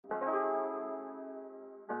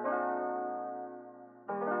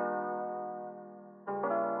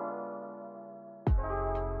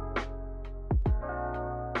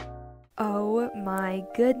my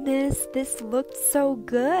goodness, this looked so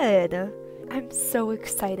good. I'm so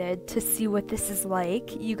excited to see what this is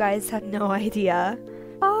like. You guys have no idea.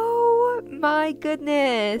 Oh my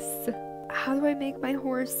goodness. How do I make my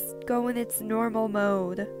horse go in its normal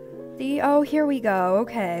mode? See? Oh, here we go.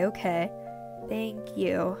 Okay. Thank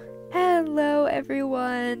you. Hello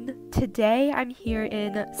everyone! Today I'm here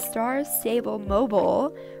in Star Stable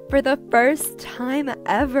Mobile for the first time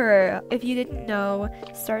ever! If you didn't know,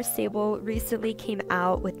 Star Stable recently came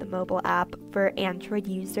out with the mobile app for Android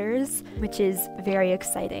users, which is very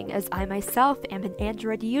exciting as I myself am an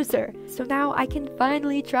Android user. So now I can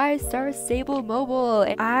finally try Star Stable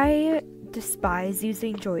Mobile. I despise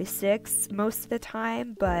using joysticks most of the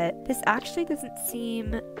time, but this actually doesn't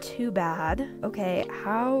seem too bad. Okay,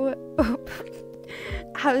 how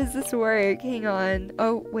does this work? Hang on.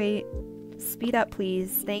 Oh, wait. Speed up,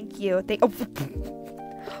 please. Thank you.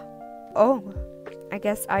 Oh, I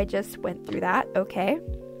guess I just went through that. Okay.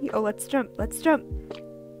 Oh, let's jump.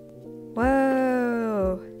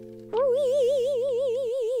 Whoa.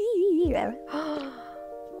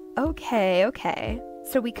 Okay.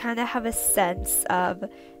 So we kind of have a sense of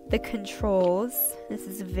the controls. This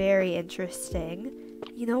is very interesting.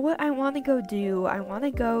 You know what I want to go do? I want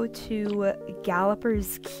to go to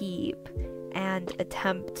Galloper's Keep and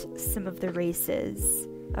attempt some of the races.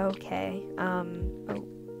 Okay.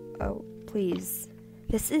 Oh, please.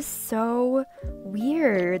 This is so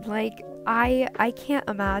weird. Like, I can't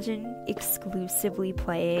imagine exclusively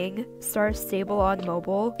playing Star Stable on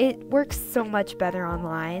mobile. It works so much better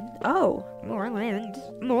online. Oh, more land.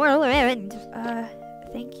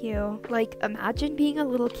 Thank you. Like, imagine being a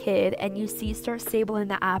little kid and you see Star Stable in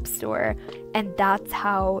the App Store, and that's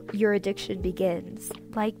how your addiction begins.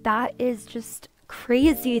 Like, that is just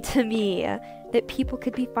crazy to me that people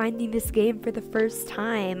could be finding this game for the first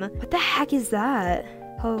time. What the heck is that?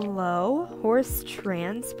 Hello? Horse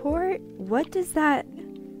transport? What does that...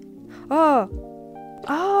 Oh!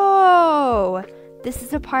 This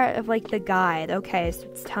is a part of, like, the guide. Okay, so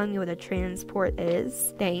it's telling me what a transport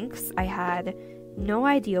is. Thanks. I had no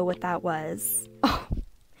idea what that was. Oh.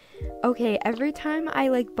 Okay, every time I,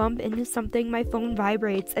 like, bump into something, my phone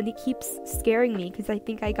vibrates, and it keeps scaring me because I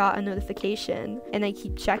think I got a notification. And I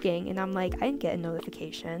keep checking, and I'm like, I didn't get a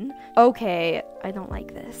notification. Okay, I don't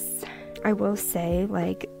like this. I will say,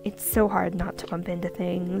 like, it's so hard not to bump into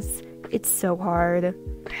things. It's so hard.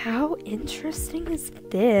 How interesting is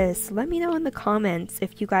this? Let me know in the comments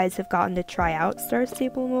if you guys have gotten to try out Star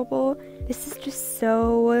Stable Mobile. This is just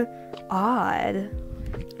so odd.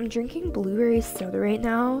 I'm drinking blueberry soda right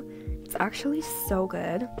now. It's actually so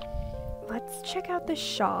good. Let's check out the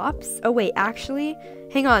shops. Oh wait, actually,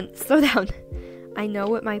 hang on, slow down. I know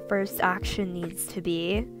what my first action needs to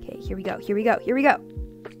be. Okay, here we go.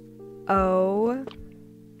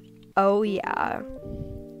 Oh yeah.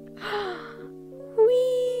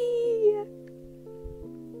 Whee!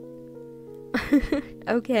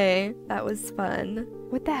 Okay, that was fun.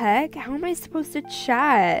 What the heck? How am I supposed to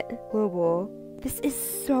chat? Global. This is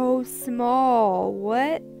so small.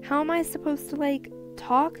 What? How am I supposed to, like,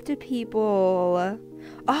 talk to people?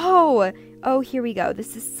 Oh, here we go.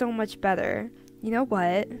 This is so much better. You know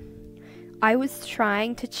what? I was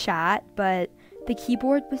trying to chat, but the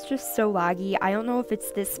keyboard was just so laggy. I don't know if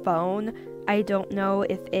it's this phone. I don't know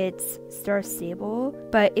if it's Star Stable,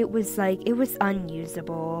 but it was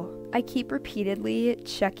unusable. I keep repeatedly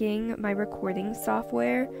checking my recording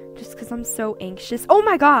software just because I'm so anxious. Oh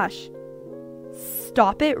my gosh!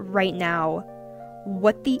 Stop it right now.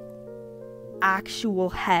 What the actual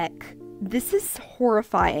heck? This is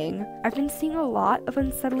horrifying. I've been seeing a lot of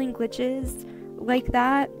unsettling glitches like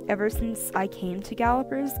that ever since I came to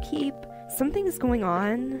Galloper's Keep. Something's going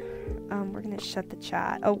on. We're gonna shut the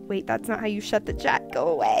chat. Oh, wait, that's not how you shut the chat. Go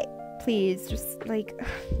away. Please, just, like...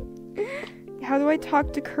 How do I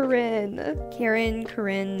talk to Corinne?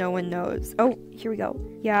 Corinne, no one knows. Oh, here we go.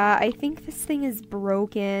 Yeah, I think this thing is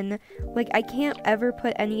broken. Like, I can't ever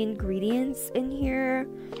put any ingredients in here,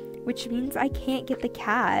 which means I can't get the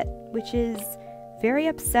cat, which is very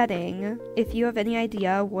upsetting. If you have any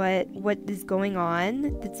idea what is going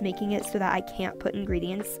on that's making it so that I can't put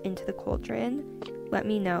ingredients into the cauldron, let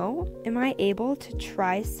me know. Am I able to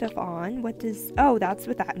try stuff on? Oh, that's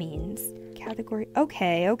what that means. Category.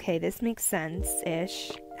 Okay, this makes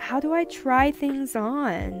sense-ish. How do I try things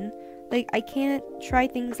on? Like, I can't try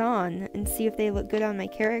things on and see if they look good on my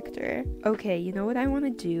character. Okay, you know what I want to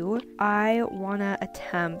do? I want to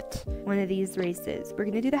attempt one of these races. We're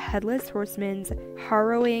going to do the Headless Horseman's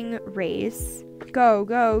Harrowing Race. Go!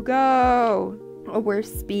 Oh, we're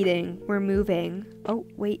speeding. We're moving. Oh,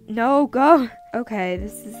 wait. No, go. Okay,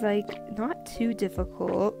 this is like not too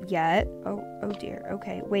difficult yet. Oh dear.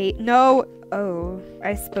 Okay, wait. No. Oh,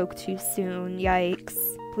 I spoke too soon. Yikes.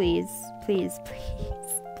 Please, please,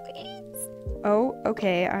 please, please. Oh,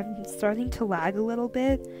 okay. I'm starting to lag a little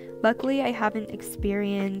bit. Luckily, I haven't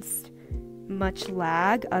experienced much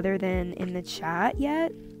lag other than in the chat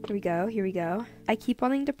yet. Here we go. Here we go. I keep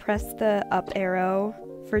wanting to press the up arrow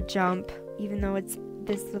for jump, even though it's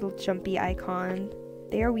this little jumpy icon.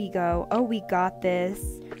 There we go. Oh, we got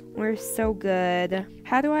this. We're so good.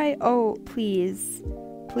 How do I... Oh, please.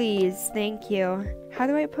 Please. Thank you. How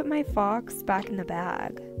do I put my fox back in the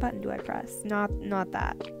bag? What button do I press? Not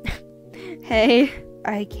that. Hey.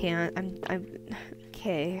 I can't. I'm...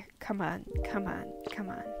 Okay. Come on. Come on. Come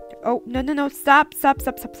on. Oh, no. Stop.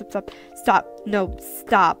 No,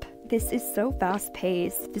 stop. This is so fast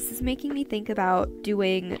paced. This is making me think about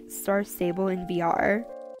doing Star Stable in VR.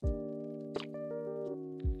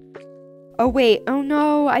 Oh, wait. Oh,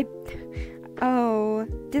 no. Oh,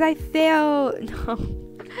 did I fail? No.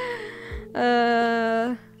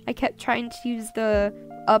 I kept trying to use the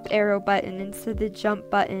up arrow button instead of the jump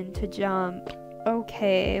button to jump.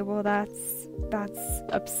 Okay, well, that's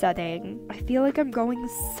upsetting. I feel like I'm going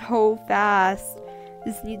so fast.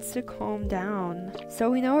 This needs to calm down. So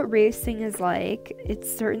we know what racing is like.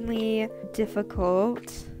 It's certainly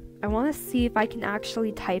difficult. I want to see if I can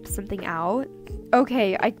actually type something out.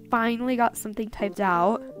 Okay, I finally got something typed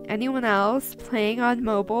out. Anyone else playing on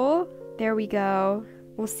mobile? There we go.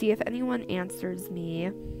 We'll see if anyone answers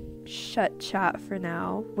me. Shut chat for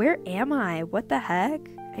now. Where am I? What the heck?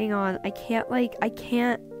 Hang on, I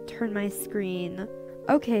can't turn my screen.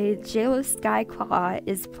 Okay, Jayla Skyclaw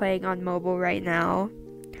is playing on mobile right now.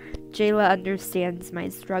 Jayla understands my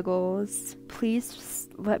struggles. Please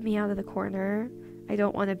just let me out of the corner. I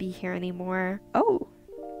don't want to be here anymore. Oh,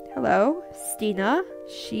 hello, Stina.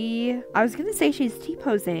 I was gonna say she's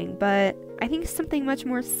T-posing, but I think something much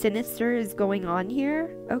more sinister is going on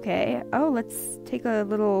here. Okay, oh, let's take a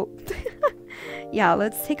little... Yeah,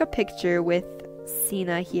 let's take a picture with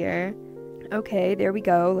Sina here. Okay, there we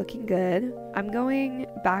go, looking good. I'm going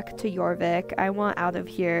back to Jorvik. I want out of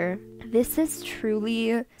here. This is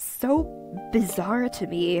truly so bizarre to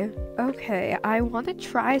me. Okay, I want to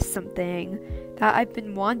try something that I've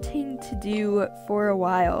been wanting to do for a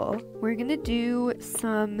while. We're gonna do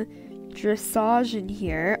some dressage in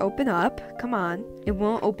here. Open up. Come on. It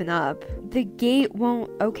won't open up. The gate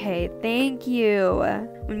won't. Okay, thank you.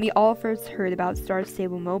 When we all first heard about Star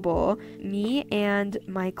Stable Mobile, me and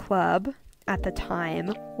my club at the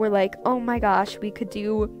time were like, oh my gosh, we could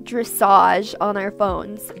do dressage on our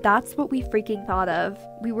phones. That's what we freaking thought of.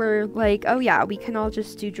 We were like, oh yeah, we can all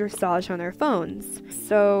just do dressage on our phones.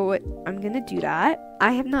 So I'm gonna do that.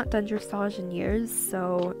 I have not done dressage in years,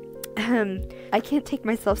 so I can't take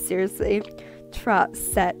myself seriously. Trot,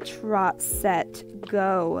 set,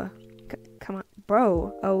 go. Come on,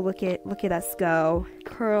 bro. Oh, look at us go.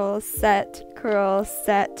 Curl, set,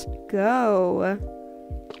 go.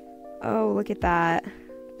 Oh, look at that.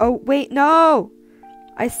 Oh, wait, no!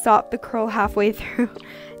 I stopped the curl halfway through.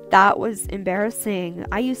 That was embarrassing.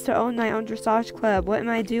 I used to own my own dressage club. What am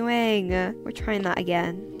I doing? We're trying that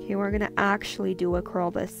again. Okay, we're gonna actually do a curl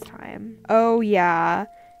this time. Oh, yeah.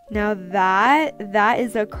 Now that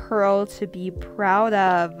is a curl to be proud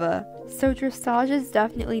of. So dressage is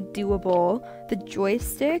definitely doable. The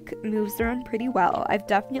joystick moves around pretty well. I've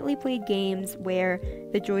definitely played games where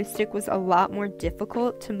the joystick was a lot more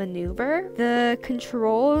difficult to maneuver. The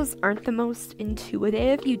controls aren't the most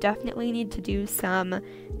intuitive. You definitely need to do some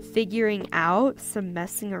figuring out, some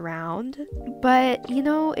messing around. But, you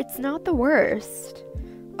know, it's not the worst.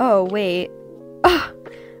 Oh, wait. Ah!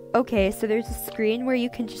 Okay, so there's a screen where you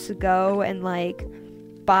can just go and, like,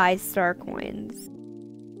 buy star coins.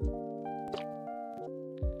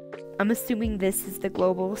 I'm assuming this is the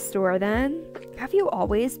global store then. Have you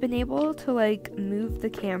always been able to, like, move the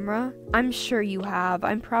camera? I'm sure you have.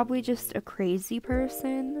 I'm probably just a crazy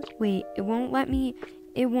person. Wait, it won't let me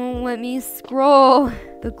scroll.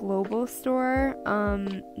 The global store,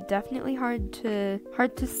 definitely hard to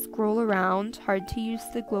scroll around, hard to use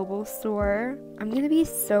the global store. I'm gonna be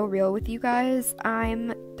so real with you guys.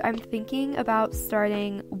 I'm thinking about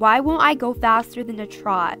starting. Why won't I go faster than a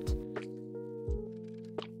trot?